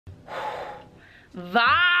vibes.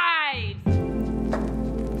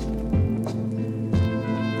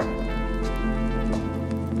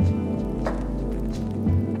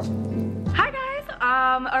 Hi guys,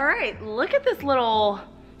 all right, look at this little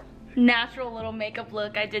natural little makeup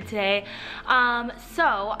look I did today.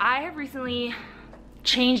 So I have recently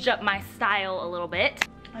changed up my style a little bit.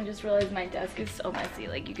 I just realized my desk is so messy.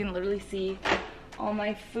 Like, you can literally see all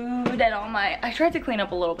my food and all my, I tried to clean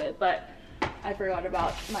up a little bit, but I forgot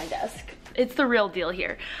about my desk. It's the real deal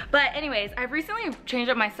here. But anyways, I've recently changed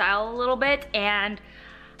up my style a little bit, and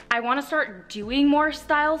I want to start doing more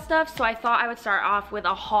style stuff, so I thought I would start off with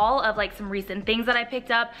a haul of like some recent things that I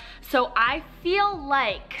picked up. So I feel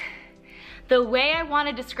like the way I want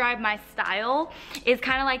to describe my style is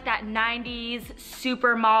kind of like that 90s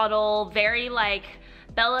supermodel, very like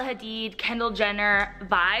Bella Hadid, Kendall Jenner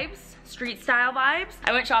vibes, street style vibes.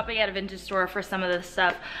 I went shopping at a vintage store for some of this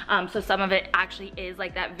stuff, so some of it actually is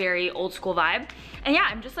like that very old school vibe. And yeah,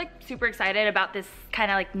 I'm just like super excited about this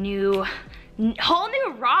kind of like whole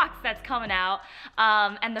new rocks that's coming out.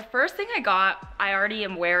 And the first thing I got, I already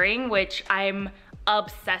am wearing, which I'm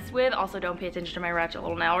obsessed with. Also, don't pay attention to my ratchet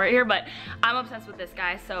little nail right here, but I'm obsessed with this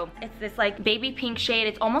guy. So it's this like baby pink shade.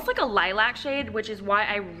 It's almost like a lilac shade, which is why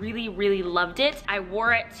I really loved it. I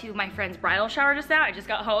wore it to my friend's bridal shower just now. I just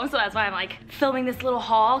got home, so that's why I'm like filming this little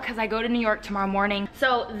haul, because I go to New York tomorrow morning.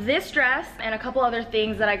 So this dress and a couple other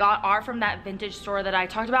things that I got are from that vintage store that I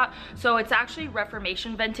talked about. So it's actually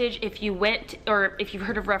Reformation vintage. If you went, or if you've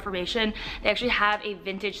heard of Reformation, they actually have a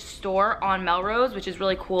vintage store on Melrose, which is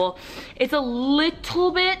really cool. It's a little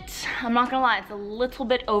bit, I'm not gonna lie, it's a little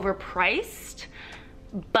bit overpriced,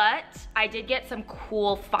 but I did get some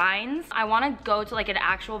cool finds. I want to go to like an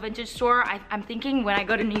actual vintage store. I'm thinking when I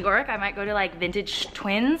go to New York, I might go to like Vintage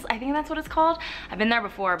Twins. I think that's what it's called. I've been there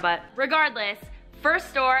before, but regardless, first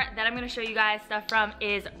store that I'm gonna show you guys stuff from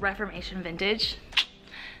is Reformation Vintage.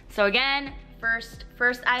 So again, first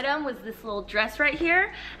item was this little dress right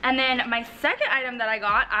here. And then my second item that I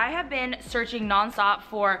got, I have been searching nonstop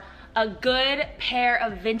for a good pair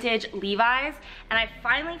of vintage Levi's, and I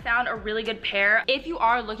finally found a really good pair. If you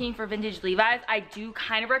are looking for vintage Levi's, I do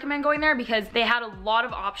kind of recommend going there because they had a lot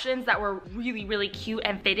of options that were really cute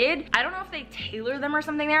and fitted. I don't know if they tailor them or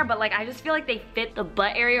something there, but like I just feel like they fit the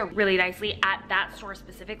butt area really nicely at that store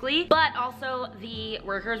specifically. But also the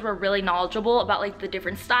workers were really knowledgeable about like the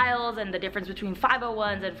different styles and the difference between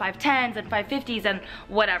 501s and 510s and 550s and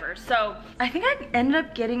whatever. So I think I ended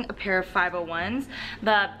up getting a pair of 501s.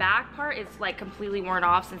 The back part is like completely worn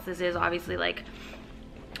off since this is obviously like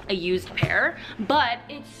a used pair, but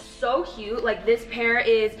it's so cute. Like this pair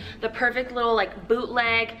is the perfect little like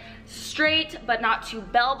bootleg, straight but not too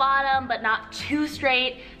bell bottom but not too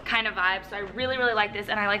straight kind of vibe. So I really like this,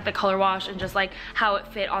 and I like the color wash and just like how it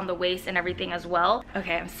fit on the waist and everything as well.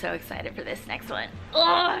 Okay, I'm so excited for this next one. Oh,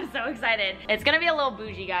 I'm so excited. It's gonna be a little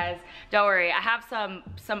bougie, guys, don't worry. I have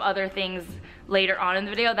some other things later on in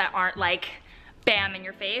the video that aren't like bam in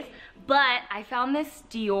your face, but I found this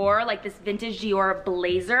Dior, like this vintage Dior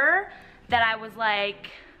blazer that I was like,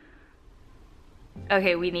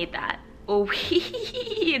 okay, we need that. Oh,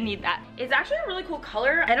 we need that. It's actually a really cool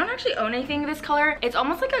color. I don't actually own anything this color. It's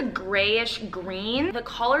almost like a grayish green. The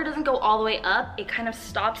collar doesn't go all the way up. It kind of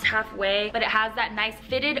stops halfway, but it has that nice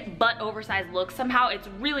fitted but oversized look somehow. It's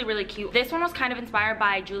really cute. This one was kind of inspired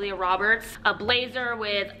by Julia Roberts, a blazer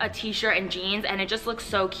with a t-shirt and jeans, and it just looks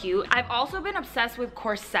so cute. I've also been obsessed with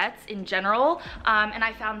corsets in general, and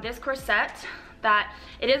I found this corset that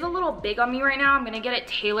it is a little big on me right now. I'm gonna get it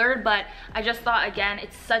tailored, but I just thought, again,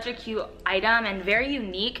 it's such a cute item and very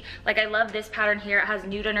unique. Like I love this pattern here. It has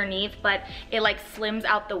nude underneath, but it like slims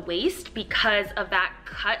out the waist because of that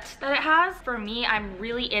cut that it has. For me, I'm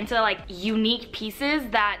really into like unique pieces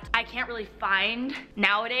that I can't really find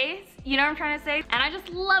nowadays. You know what I'm trying to say? And I just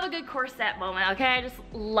love a good corset moment, okay? I just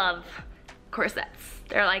love corsets.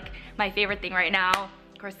 They're like my favorite thing right now.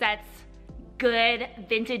 Corsets, good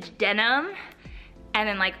vintage denim, and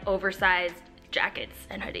then like oversized jackets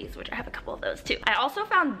and hoodies, which I have a couple of those too. I also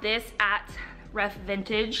found this at Ref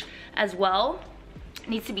Vintage as well. It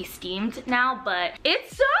needs to be steamed now, but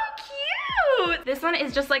it's so cute. This one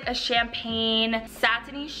is just like a champagne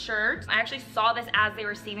satiny shirt. I actually saw this as they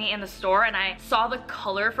were steaming it in the store, and I saw the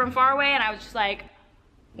color from far away, and I was just like,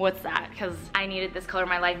 what's that? Because I needed this color in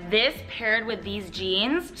my life. This paired with these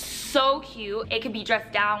jeans, so cute. It could be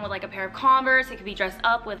dressed down with like a pair of Converse. It could be dressed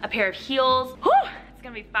up with a pair of heels. Whew, it's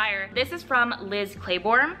gonna be fire. This is from Liz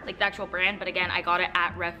Claiborne, like the actual brand, but again, I got it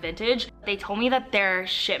at Ref Vintage. They told me that their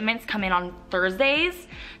shipments come in on Thursdays,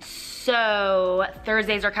 so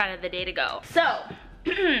Thursdays are kind of the day to go. So,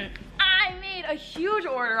 I made a huge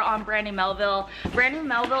order on Brandy Melville. Brandy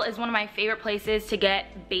Melville is one of my favorite places to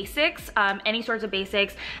get basics, any sorts of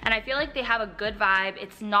basics, and I feel like they have a good vibe.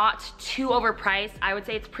 It's not too overpriced. I would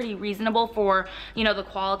say it's pretty reasonable for, you know, the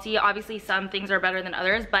quality. Obviously some things are better than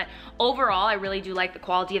others, but overall I really do like the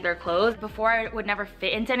quality of their clothes. Before I would never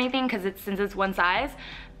fit into anything because since it's one size,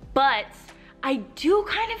 but I do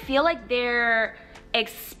kind of feel like they're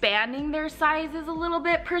expanding their sizes a little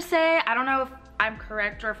bit per se. I don't know if I'm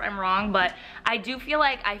correct or if I'm wrong, but I do feel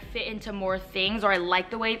like I fit into more things, or I like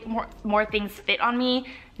the way more things fit on me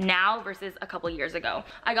now versus a couple years ago.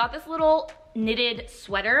 I got this little knitted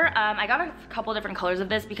sweater. I got a couple different colors of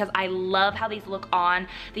this because I love how these look on.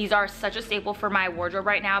 These are such a staple for my wardrobe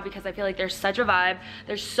right now because I feel like they're such a vibe.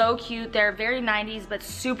 They're so cute. They're very 90s but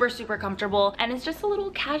super comfortable, and it's just a little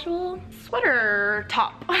casual sweater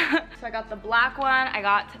top. So I got the black one, I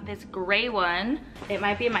got this gray one. It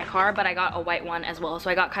might be in my car, but I got a white one as well. So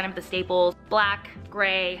I got kind of the staples: black,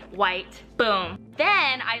 gray, white, boom.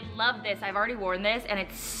 Then I love this. I've already worn this and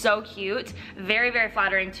it's so cute. Very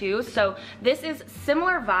flattering too. So this is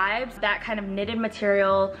similar vibes, that kind of knitted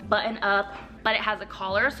material, button up, but it has a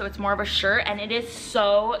collar, so it's more of a shirt, and it is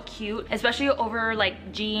so cute, especially over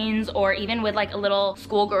like jeans or even with like a little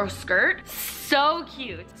schoolgirl skirt. So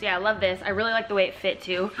cute. So yeah, I love this. I really like the way it fit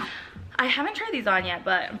too. I haven't tried these on yet,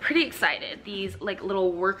 but I'm pretty excited. These like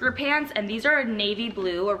little worker pants, and these are a navy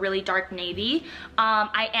blue, a really dark navy.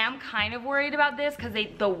 I am kind of worried about this because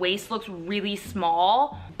the waist looks really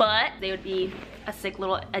small, but they would be a sick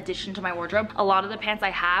little addition to my wardrobe. A lot of the pants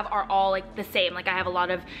I have are all like the same. Like I have a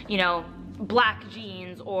lot of, you know, black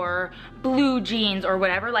jeans or blue jeans or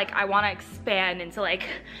whatever. Like I want to expand into like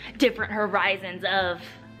different horizons of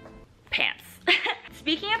pants.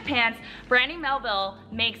 Speaking of pants, Brandy Melville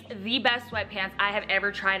makes the best sweatpants I have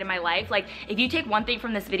ever tried in my life. Like, if you take one thing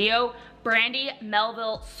from this video, Brandy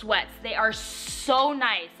Melville sweats. They are so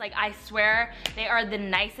nice. Like, I swear they are the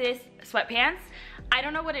nicest sweatpants. I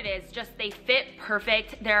don't know what it is, just they fit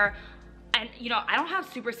perfect. And you know, I don't have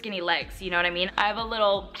super skinny legs, you know what I mean? I have a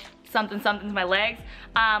little something to my legs,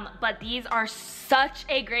 but these are such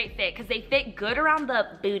a great fit because they fit good around the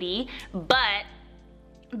booty, but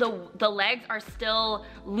the legs are still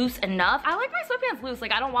loose enough. I like my sweatpants loose.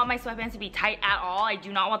 Like, I don't want my sweatpants to be tight at all. I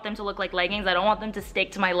do not want them to look like leggings. I don't want them to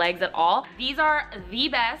stick to my legs at all. These are the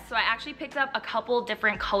best. So I actually picked up a couple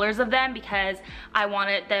different colors of them because I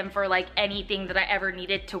wanted them for like anything that I ever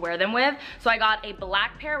needed to wear them with. So I got a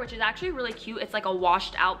black pair, which is actually really cute. It's like a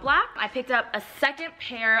washed out black. I picked up a second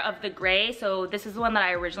pair of the gray. So this is the one that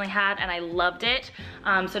I originally had and I loved it.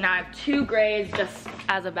 So now I have two grays just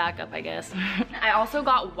as a backup, I guess. I also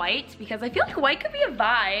got white because I feel like white could be a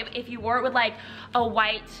vibe if you wore it with like a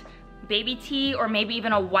white baby tee or maybe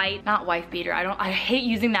even a white, not wife beater. I hate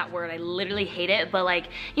using that word. I literally hate it, but like,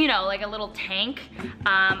 you know, like a little tank.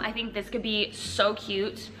 I think this could be so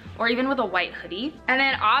cute, or even with a white hoodie. And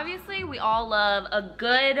then obviously we all love a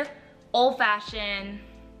good old-fashioned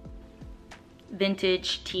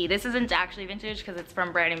vintage tee. This isn't actually vintage because it's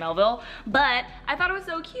from Brandy Melville, but I thought it was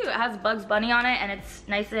so cute. It has Bugs Bunny on it and it's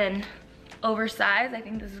nice and oversized. I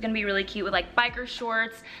think this is gonna be really cute with like biker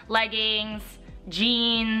shorts, leggings,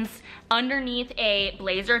 jeans, underneath a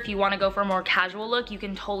blazer. If you want to go for a more casual look, you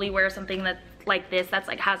can totally wear something that's like this, that's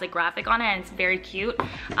like has a graphic on it and it's very cute.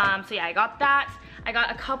 So yeah, I got that. I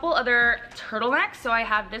got a couple other turtlenecks. So I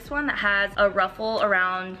have this one that has a ruffle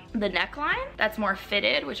around the neckline that's more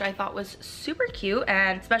fitted, which I thought was super cute.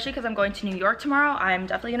 And especially because I'm going to New York tomorrow, I'm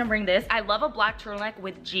definitely gonna bring this. I love a black turtleneck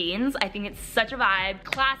with jeans. I think it's such a vibe.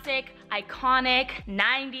 Classic, iconic,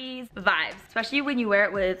 90s vibes. Especially when you wear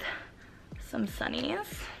it with some sunnies.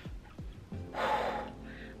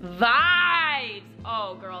 Vibes!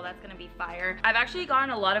 Oh girl, that's gonna be fire. I've actually gotten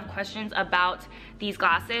a lot of questions about these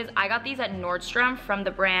glasses. I got these at Nordstrom from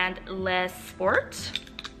the brand Les Sport.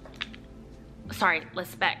 Sorry, Les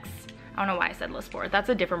Specs. I don't know why I said Les Sport. That's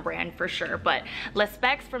a different brand for sure, but Les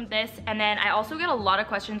Specs from this. And then I also get a lot of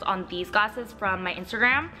questions on these glasses from my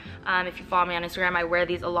Instagram. If you follow me on Instagram, I wear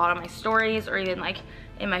these a lot on my stories or even like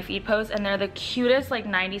in my feed posts, and they're the cutest like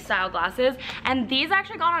 90s style glasses. And these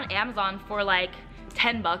actually got on Amazon for like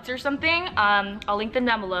 10 bucks or something. I'll link them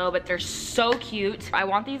down below, but they're so cute. I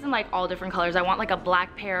want these in like all different colors. I want like a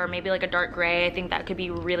black pair or maybe like a dark gray. I think that could be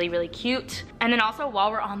really cute. And then also,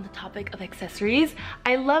 while we're on the topic of accessories,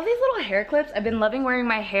 I love these little hair clips. I've been loving wearing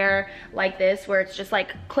my hair like this, where it's just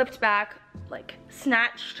like clipped back, like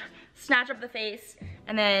snatch up the face,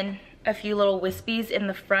 and then a few little wispies in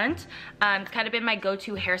the front. It's kind of been my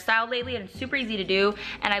go-to hairstyle lately, and it's super easy to do.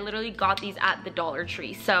 And I literally got these at the Dollar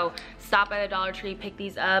Tree. So stop by the Dollar Tree, pick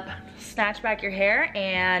these up, snatch back your hair,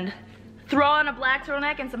 and throw on a black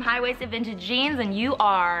turtleneck and some high-waisted vintage jeans and you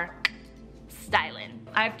are styling.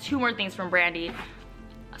 I have 2 more things from Brandy.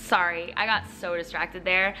 Sorry, I got so distracted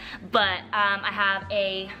there. But I have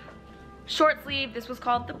a short sleeve. This was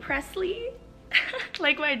called the Presley.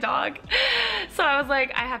 Like my dog. So I was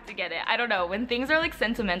like, I have to get it. I don't know, when things are like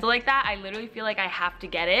sentimental like that, I literally feel like I have to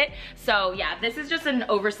get it. So yeah, this is just an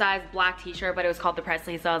oversized black t-shirt, but it was called the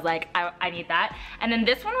Presley, so I was like, I need that. And then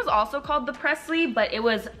this one was also called the Presley, but it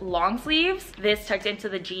was long sleeves. This tucked into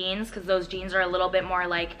the jeans, because those jeans are a little bit more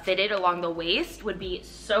like fitted along the waist, would be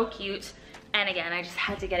so cute. And again, I just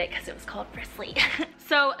had to get it because it was called Presley.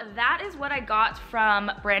 So that is what I got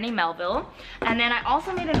from Brandy Melville. And then I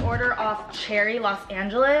also made an order off Cherry Los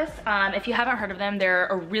Angeles. If you haven't heard of them, they're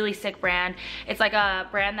a really sick brand. It's like a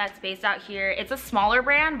brand that's based out here. It's a smaller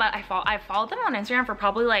brand, but I followed them on Instagram for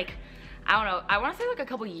probably like, I don't know, I want to say like a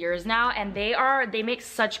couple years now, and they make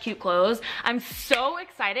such cute clothes. I'm so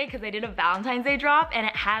excited because they did a Valentine's Day drop and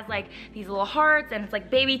it has like these little hearts and it's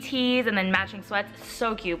like baby tees and then matching sweats.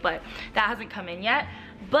 So cute, but that hasn't come in yet.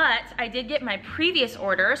 But I did get my previous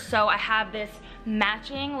order, so I have this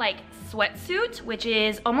matching like sweatsuit, which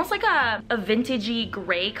is almost like a vintagey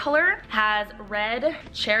gray color, has red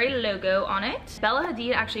cherry logo on it. Bella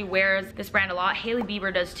Hadid actually wears this brand a lot. Hailey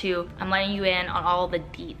Bieber does too. I'm letting you in on all the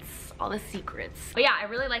deets, all the secrets. But yeah, I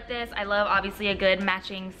really like this. I love obviously a good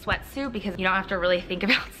matching sweatsuit because you don't have to really think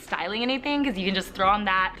about styling anything, because you can just throw on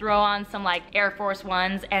that, throw on some like Air Force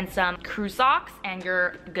Ones and some crew socks and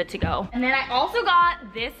you're good to go. And then I also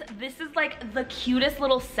got this. This is like the cutest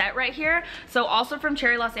little set right here. So also from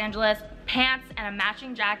Cherry Los Angeles, pants and a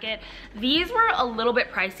matching jacket. These were a little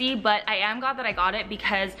bit pricey, but I am glad that I got it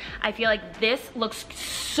because I feel like this looks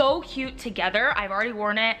so cute together. I've already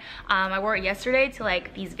worn it. I wore it yesterday to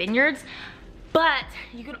like these vineyards, but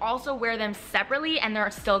you can also wear them separately and they're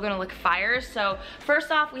still gonna look fire. So first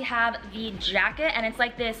off, we have the jacket, and it's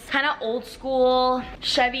like this kind of old school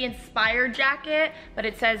Chevy inspired jacket, but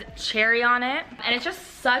it says Cherry on it. And it's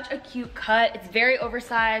just such a cute cut. It's very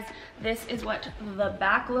oversized. This is what the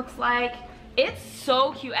back looks like. It's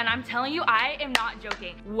so cute, and I'm telling you, I am not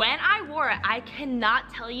joking. When I wore it, I cannot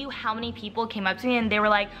tell you how many people came up to me and they were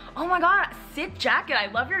like, oh my god, sick jacket, I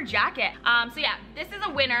love your jacket. So yeah, this is a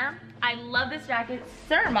winner. I love this jacket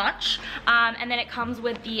so much. And then it comes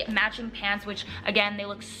with the matching pants, which again, they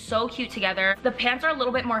look so cute together. The pants are a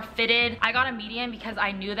little bit more fitted. I got a medium because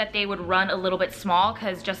I knew that they would run a little bit small,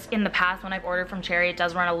 because just in the past when I've ordered from Cherry, it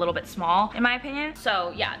does run a little bit small in my opinion.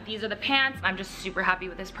 So yeah, these are the pants. I'm just super happy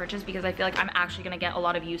with this purchase because I feel like I'm actually gonna get a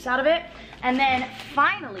lot of use out of it. And then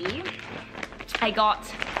finally, I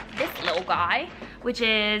got this little guy, which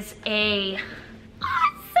is a,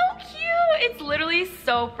 it's literally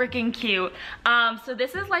so freaking cute. So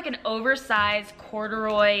this is like an oversized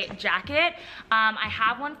corduroy jacket. I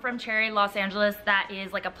have one from Cherry Los Angeles that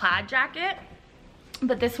is like a plaid jacket,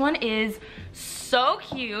 but this one is so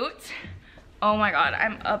cute. Oh my god,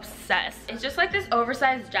 I'm obsessed. It's just like this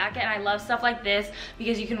oversized jacket, and I love stuff like this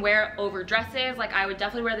because you can wear it over dresses. Like I would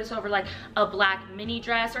definitely wear this over like a black mini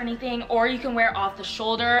dress or anything, or you can wear it off the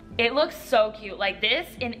shoulder. It looks so cute. Like this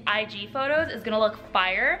in IG photos is gonna look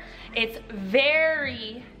fire. It's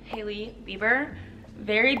very Hailey Bieber,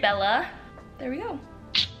 very Bella. There we go.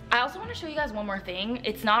 I also want to show you guys one more thing.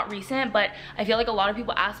 It's not recent, but I feel like a lot of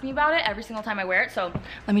people ask me about it every single time I wear it, so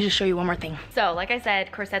let me just show you one more thing. So like I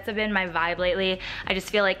said, corsets have been my vibe lately. I just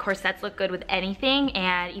feel like corsets look good with anything,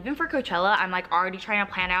 and even for Coachella, I'm like already trying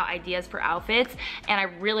to plan out ideas for outfits, and I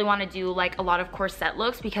really want to do like a lot of corset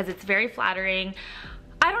looks because it's very flattering.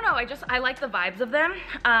 I don't know, I like the vibes of them.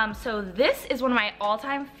 So this is one of my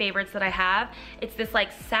all-time favorites that I have. It's this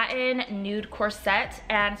like satin nude corset,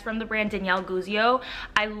 and it's from the brand Danielle Guzio.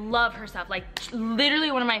 I love her stuff, like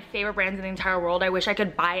literally one of my favorite brands in the entire world. I wish I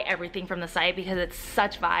could buy everything from the site because it's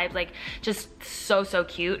such vibes, like just so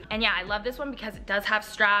cute. And yeah, I love this one because it does have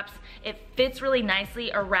straps. It fits really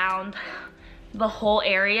nicely around the whole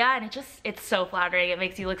area, and it's so flattering. It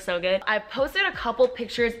makes you look so good. I've posted a couple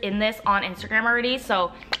pictures in this on Instagram already,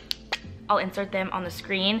 so I'll insert them on the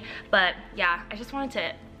screen. But yeah, I just wanted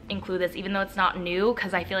to include this even though it's not new,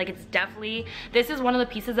 because I feel like it's definitely, this is one of the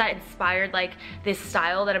pieces that inspired like this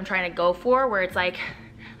style that I'm trying to go for, where it's like,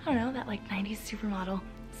 I don't know, that like 90s supermodel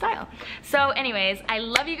style. So anyways, I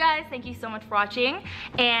love you guys. Thank you so much for watching,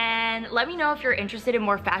 and let me know if you're interested in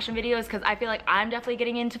more fashion videos, because I feel like I'm definitely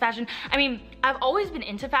getting into fashion. I mean, I've always been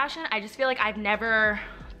into fashion. I just feel like I've never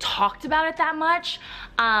talked about it that much.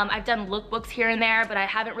 I've done lookbooks here and there, but I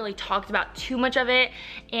haven't really talked about too much of it,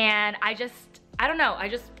 and I don't know,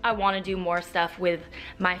 I want to do more stuff with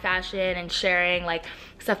my fashion and sharing like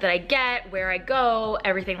stuff that I get, where I go,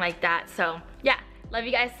 everything like that. So yeah, Love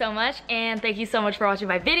you guys so much, and thank you so much for watching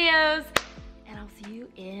my videos. And I'll see you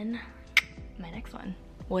in my next one,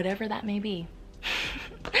 whatever that may be.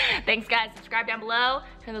 Thanks guys, subscribe down below,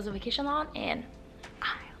 turn those notifications on, and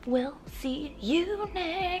I will see you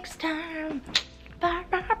next time. Bye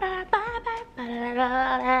bye bye bye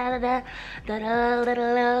bye.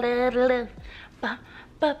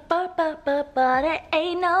 But it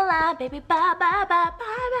ain't no lie, baby. Bye bye bye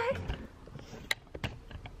bye bye.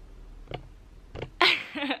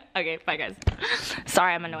 Okay, bye guys.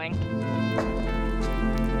 Sorry I'm annoying.